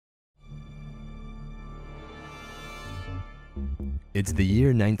It's the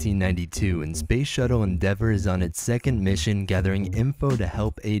year 1992 and Space Shuttle Endeavor is on its second mission gathering info to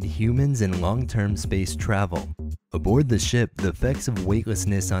help aid humans in long-term space travel. Aboard the ship, the effects of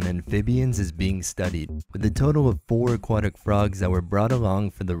weightlessness on amphibians is being studied, with a total of 4 aquatic frogs that were brought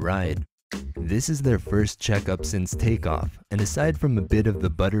along for the ride. This is their first checkup since takeoff, and aside from a bit of the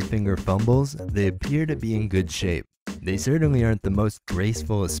Butterfinger fumbles, they appear to be in good shape. They certainly aren't the most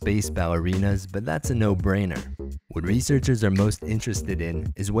graceful of space ballerinas, but that's a no-brainer. What researchers are most interested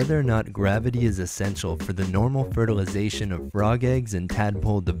in is whether or not gravity is essential for the normal fertilization of frog eggs and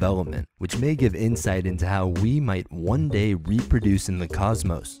tadpole development, which may give insight into how we might one day reproduce in the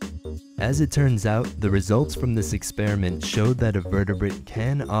cosmos. As it turns out, the results from this experiment showed that a vertebrate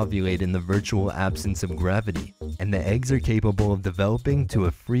can ovulate in the virtual absence of gravity, and the eggs are capable of developing to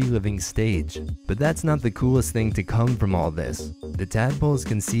a free-living stage. But that's not the coolest thing to come from all this. The tadpoles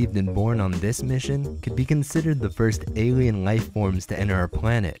conceived and born on this mission could be considered the first alien life forms to enter our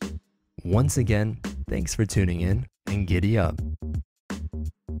planet. Once again, thanks for tuning in, and giddy up.